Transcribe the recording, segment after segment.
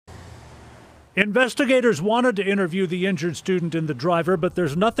Investigators wanted to interview the injured student and the driver, but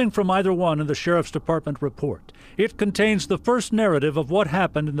there's nothing from either one in the Sheriff's Department report. It contains the first narrative of what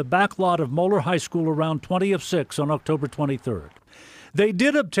happened in the back lot of Moeller High School around 20 of 6 on October 23rd. They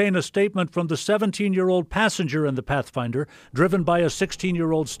did obtain a statement from the 17-year-old passenger in the Pathfinder, driven by a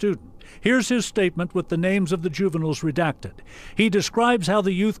 16-year-old student. Here's his statement with the names of the juveniles redacted. He describes how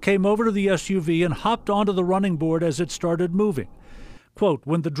the youth came over to the SUV and hopped onto the running board as it started moving. Quote,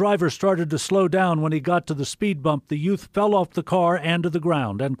 when the driver started to slow down when he got to the speed bump, the youth fell off the car and to the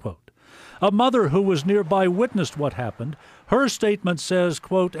ground, end quote. A mother who was nearby witnessed what happened. Her statement says,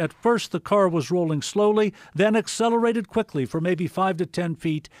 quote, at first the car was rolling slowly, then accelerated quickly for maybe 5 to 10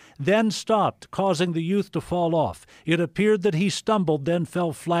 feet, then stopped, causing the youth to fall off. It appeared that he stumbled, then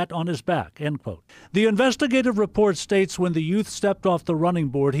fell flat on his back, end quote. The investigative report states when the youth stepped off the running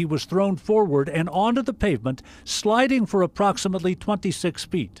board, he was thrown forward and onto the pavement, sliding for approximately 26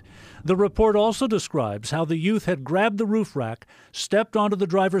 feet. The report also describes how the youth had grabbed the roof rack, stepped onto the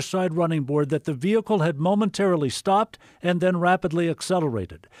driver's side running board, that the vehicle had momentarily stopped and then rapidly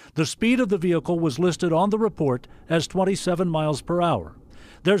accelerated. The speed of the vehicle was listed on the report as 27 miles per hour.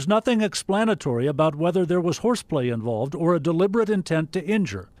 There's nothing explanatory about whether there was horseplay involved or a deliberate intent to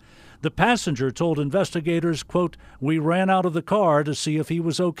injure. The passenger told investigators, quote, we ran out of the car to see if he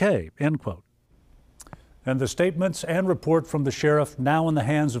was okay, end quote. And the statements and report from the sheriff now in the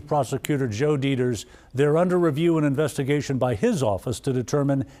hands of prosecutor Joe Dieters. They're under review and investigation by his office to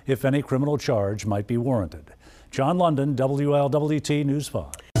determine if any criminal charge might be warranted. John London, WLWT News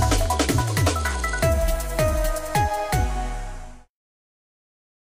 5.